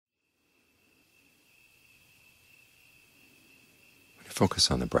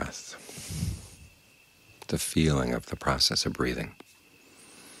focus on the breath, the feeling of the process of breathing.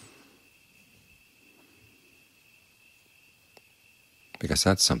 Because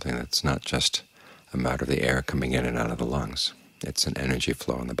that's something that's not just a matter of the air coming in and out of the lungs. It's an energy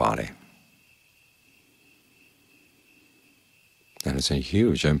flow in the body. And it's a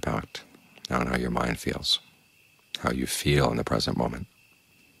huge impact on how your mind feels, how you feel in the present moment.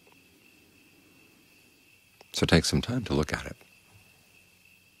 So take some time to look at it.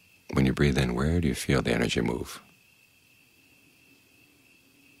 When you breathe in, where do you feel the energy move?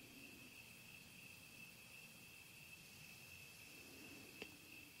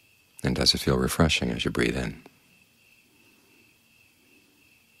 And does it feel refreshing as you breathe in?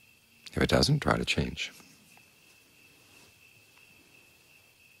 If it doesn't, try to change.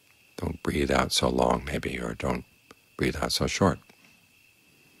 Don't breathe out so long, maybe, or don't breathe out so short.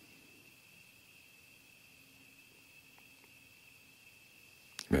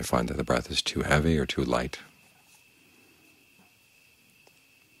 You may find that the breath is too heavy or too light.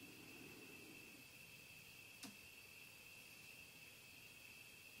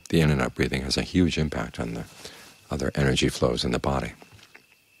 The in and out breathing has a huge impact on the other energy flows in the body.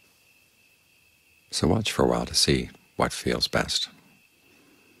 So watch for a while to see what feels best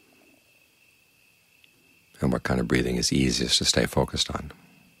and what kind of breathing is easiest to stay focused on.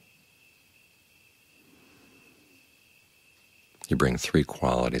 You bring three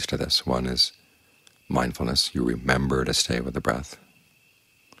qualities to this. One is mindfulness. You remember to stay with the breath.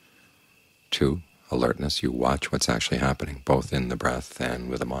 2, alertness. You watch what's actually happening, both in the breath and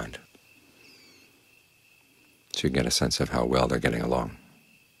with the mind. So you get a sense of how well they're getting along.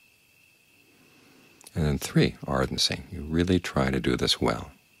 And then 3, ardency. You really try to do this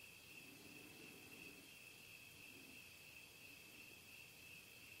well.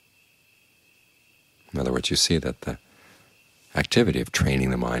 In other words, you see that the activity of training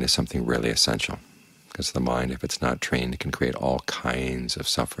the mind is something really essential, because the mind, if it's not trained, can create all kinds of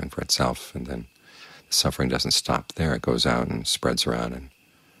suffering for itself, and then the suffering doesn't stop there. It goes out and spreads around and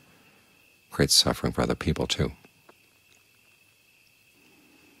creates suffering for other people too.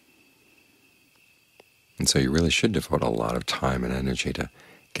 And so you really should devote a lot of time and energy to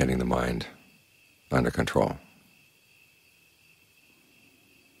getting the mind under control.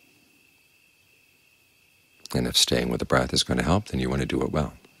 And if staying with the breath is going to help, then you want to do it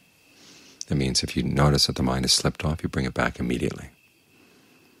well. That means if you notice that the mind has slipped off, you bring it back immediately.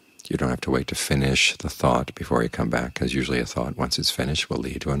 You don't have to wait to finish the thought before you come back, because usually a thought, once it's finished, will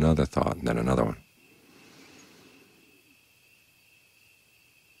lead to another thought and then another one.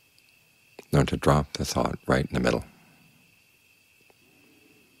 Learn to drop the thought right in the middle.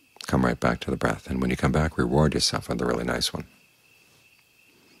 Come right back to the breath, and when you come back, reward yourself with a really nice one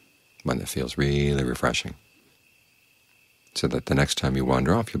that feels really refreshing, so that the next time you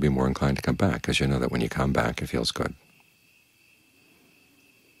wander off, you'll be more inclined to come back, because you know that when you come back, it feels good.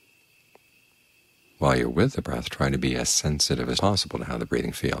 While you're with the breath, try to be as sensitive as possible to how the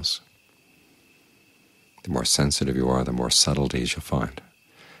breathing feels. The more sensitive you are, the more subtleties you'll find.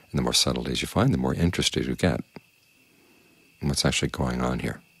 And the more subtleties you find, the more interested you get in what's actually going on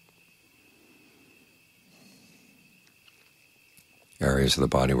here. Areas of the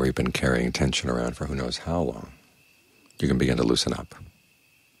body where you've been carrying tension around for who knows how long, you can begin to loosen up.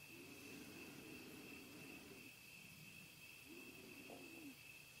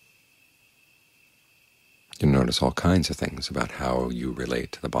 You notice all kinds of things about how you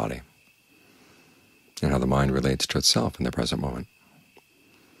relate to the body and how the mind relates to itself in the present moment.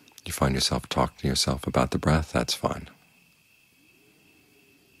 You find yourself talking to yourself about the breath, that's fine.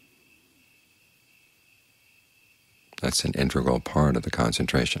 That's an integral part of the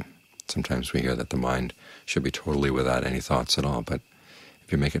concentration. Sometimes we hear that the mind should be totally without any thoughts at all, but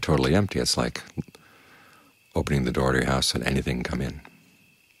if you make it totally empty, it's like opening the door to your house so that anything can come in.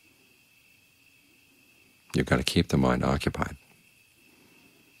 You've got to keep the mind occupied.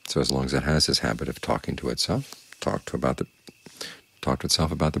 So as long as it has this habit of talking to itself, talk to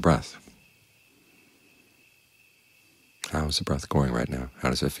itself about the breath. How is the breath going right now?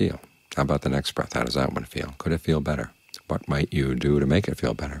 How does it feel? How about the next breath? How does that one feel? Could it feel better? What might you do to make it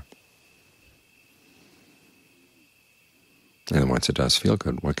feel better? And once it does feel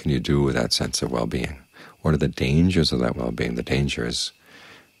good, what can you do with that sense of well-being? What are the dangers of that well-being? The danger is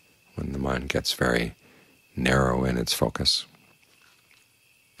when the mind gets very narrow in its focus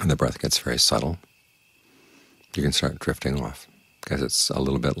and the breath gets very subtle, you can start drifting off, because it's a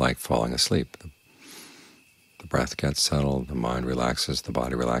little bit like falling asleep. The breath gets subtle, the mind relaxes, the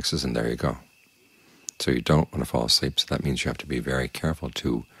body relaxes, and there you go. So you don't want to fall asleep, so that means you have to be very careful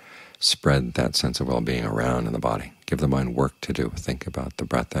to spread that sense of well-being around in the body. Give the mind work to do. Think about the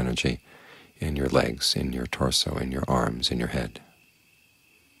breath energy in your legs, in your torso, in your arms, in your head.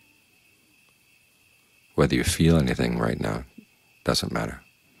 Whether you feel anything right now doesn't matter.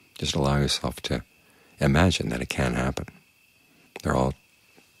 Just allow yourself to imagine that it can happen. There are all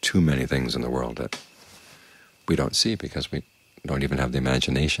too many things in the world that we don't see because we don't even have the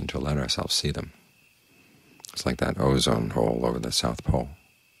imagination to let ourselves see them. It's like that ozone hole over the South Pole.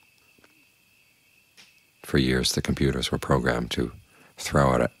 For years, the computers were programmed to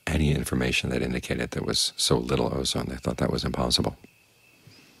throw out any information that indicated there was so little ozone. They thought that was impossible.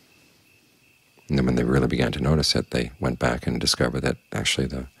 And then when they really began to notice it, they went back and discovered that actually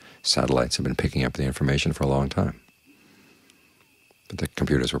the satellites have been picking up the information for a long time. But the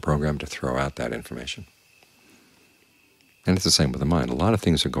computers were programmed to throw out that information. And it's the same with the mind. A lot of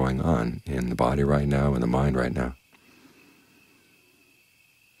things are going on in the body right now, in the mind right now.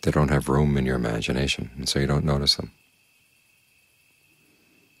 They don't have room in your imagination, and so you don't notice them.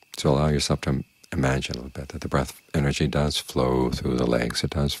 So allow yourself to imagine a little bit that the breath energy does flow through the legs, it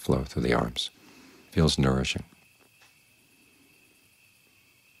does flow through the arms. It feels nourishing.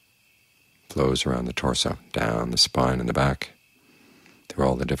 Flows around the torso, down the spine and the back, through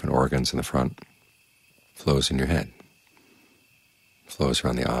all the different organs in the front. Flows in your head. Flows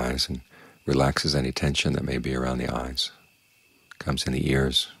around the eyes and relaxes any tension that may be around the eyes. Comes in the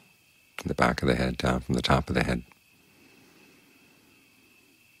ears, in the back of the head, down from the top of the head.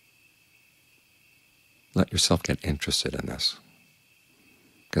 Let yourself get interested in this,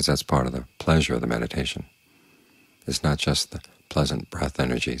 because that's part of the pleasure of the meditation. It's not just the pleasant breath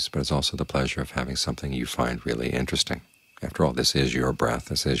energies, but it's also the pleasure of having something you find really interesting. After all, this is your breath,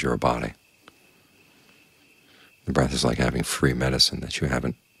 this is your body. The breath is like having free medicine that you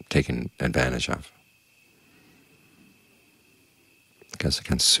haven't taken advantage of, because it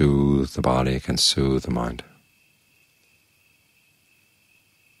can soothe the body, it can soothe the mind.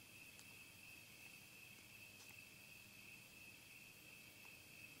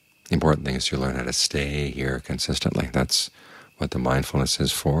 The important thing is to learn how to stay here consistently. That's what the mindfulness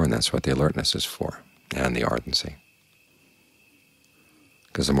is for, and that's what the alertness is for, and the ardency.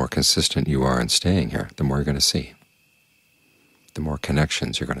 Because the more consistent you are in staying here, the more you're going to see. The more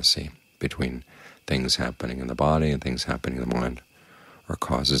connections you're going to see between things happening in the body and things happening in the mind, or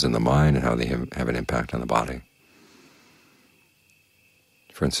causes in the mind and how they have an impact on the body.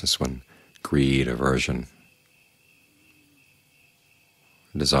 For instance, when greed, aversion,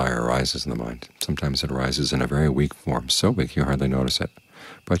 desire arises in the mind, sometimes it arises in a very weak form, so weak you hardly notice it,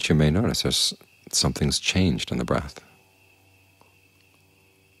 but you may notice something's changed in the breath.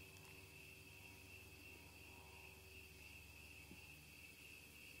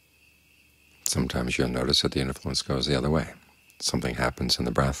 Sometimes you'll notice that the influence goes the other way. Something happens in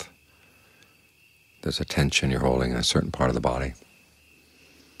the breath. There's a tension you're holding in a certain part of the body,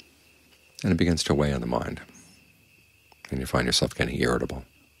 and it begins to weigh on the mind, and you find yourself getting irritable.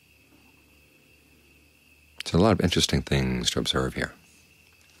 So a lot of interesting things to observe here.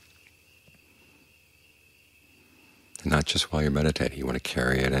 And not just while you're meditating, you want to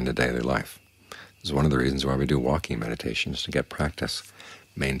carry it into daily life. This is one of the reasons why we do walking meditations, to get practice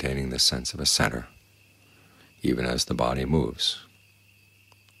maintaining this sense of a center, even as the body moves.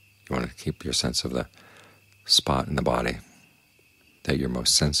 You want to keep your sense of the spot in the body that you're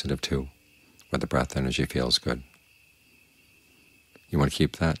most sensitive to, where the breath energy feels good. You want to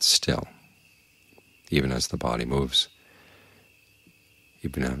keep that still, even as the body moves,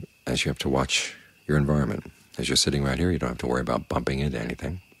 even as you have to watch your environment. As you're sitting right here, you don't have to worry about bumping into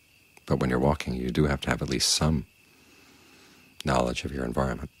anything. But when you're walking, you do have to have at least some knowledge of your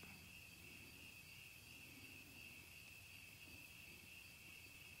environment.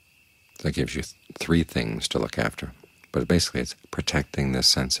 That gives you three things to look after. But basically it's protecting this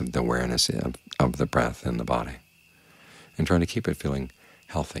sense of the awareness of the breath in the body, and trying to keep it feeling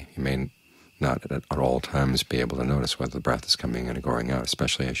healthy. You may not at all times be able to notice whether the breath is coming in or going out,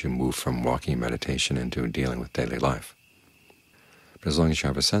 especially as you move from walking meditation into dealing with daily life. But as long as you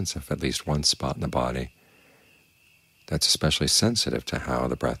have a sense of at least one spot in the body that's especially sensitive to how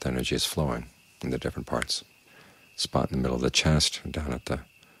the breath energy is flowing in the different parts, spot in the middle of the chest, down at the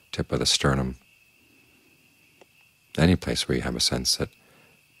tip of the sternum, any place where you have a sense that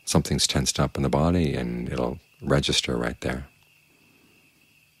something's tensed up in the body, and it'll register right there.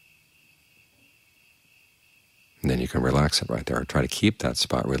 And then you can relax it right there, or try to keep that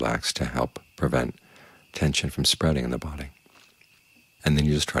spot relaxed to help prevent tension from spreading in the body. And then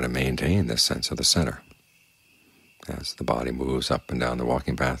you just try to maintain this sense of the center as the body moves up and down the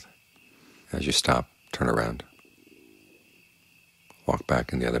walking path. As you stop, turn around, walk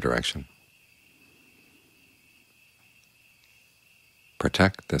back in the other direction.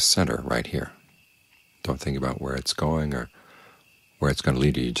 protect this center right here. Don't think about where it's going or where it's going to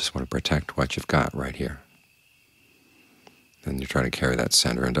lead you. You just want to protect what you've got right here. Then you try to carry that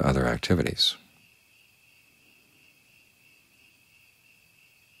center into other activities.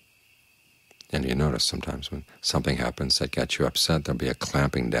 And you notice sometimes when something happens that gets you upset, there'll be a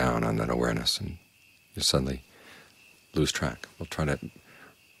clamping down on that awareness, and you suddenly lose track. We'll try to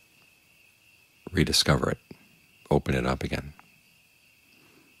rediscover it, open it up again,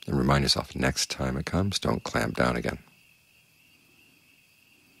 and remind yourself, next time it comes, don't clamp down again.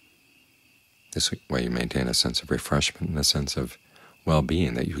 This way you maintain a sense of refreshment and a sense of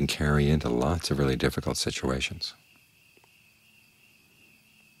well-being that you can carry into lots of really difficult situations.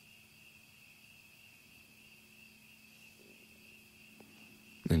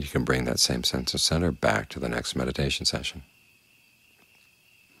 And you can bring that same sense of center back to the next meditation session.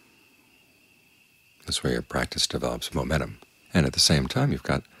 This way your practice develops momentum. And at the same time, you've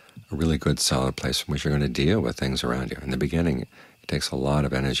got a really good solid place from which you're going to deal with things around you. In the beginning, it takes a lot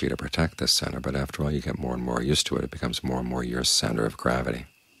of energy to protect this center, but after all, you get more and more used to it. It becomes more and more your center of gravity.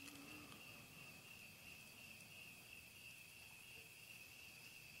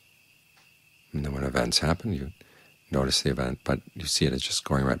 And then when events happen, you notice the event, but you see it as just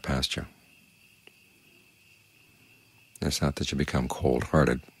going right past you. And it's not that you become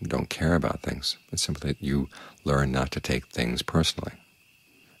cold-hearted and don't care about things. It's simply that you learn not to take things personally,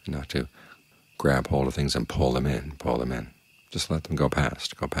 and not to grab hold of things and pull them in, pull them in. Just let them go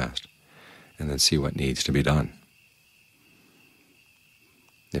past, and then see what needs to be done.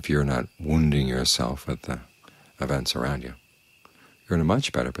 If you're not wounding yourself with the events around you, you're in a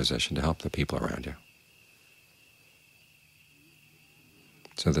much better position to help the people around you.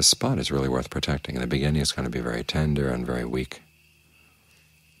 So this spot is really worth protecting. In the beginning, it's going to be very tender and very weak.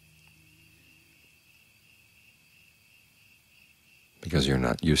 Because you're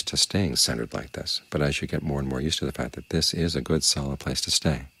not used to staying centered like this. But as you get more and more used to the fact that this is a good, solid place to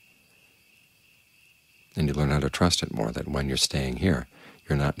stay, and you learn how to trust it more, that when you're staying here,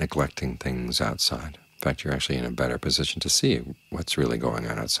 you're not neglecting things outside. In fact, you're actually in a better position to see what's really going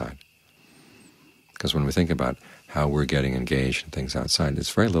on outside. Because when we think about how we're getting engaged in things outside,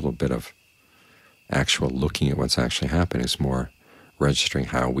 it's very little bit of actual looking at what's actually happening. It's more registering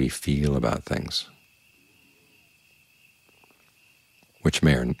how we feel about things, which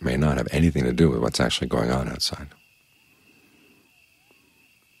may or may not have anything to do with what's actually going on outside.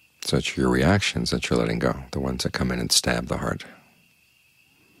 So it's your reactions that you're letting go, the ones that come in and stab the heart.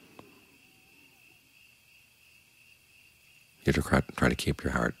 You have to try to keep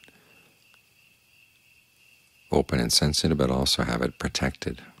your heart open and sensitive, but also have it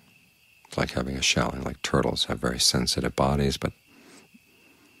protected. It's like having a shell, and like turtles have very sensitive bodies, but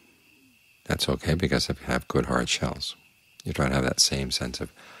that's okay because if you have good hard shells, you try to have that same sense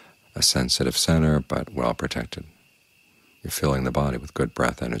of a sensitive center, but well protected. You're filling the body with good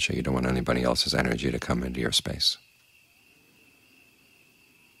breath energy. You don't want anybody else's energy to come into your space.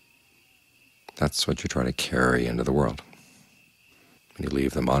 That's what you try to carry into the world. When you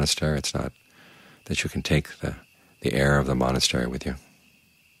leave the monastery, it's not that you can take the air of the monastery with you.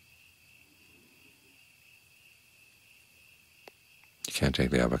 You can't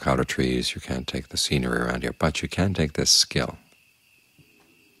take the avocado trees, you can't take the scenery around you, but you can take this skill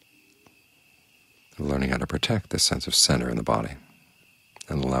of learning how to protect this sense of center in the body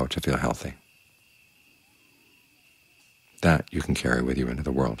and allow it to feel healthy. That you can carry with you into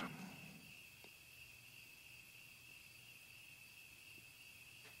the world.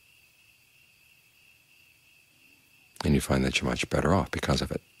 And you find that you're much better off because of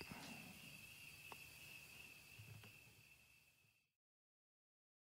it.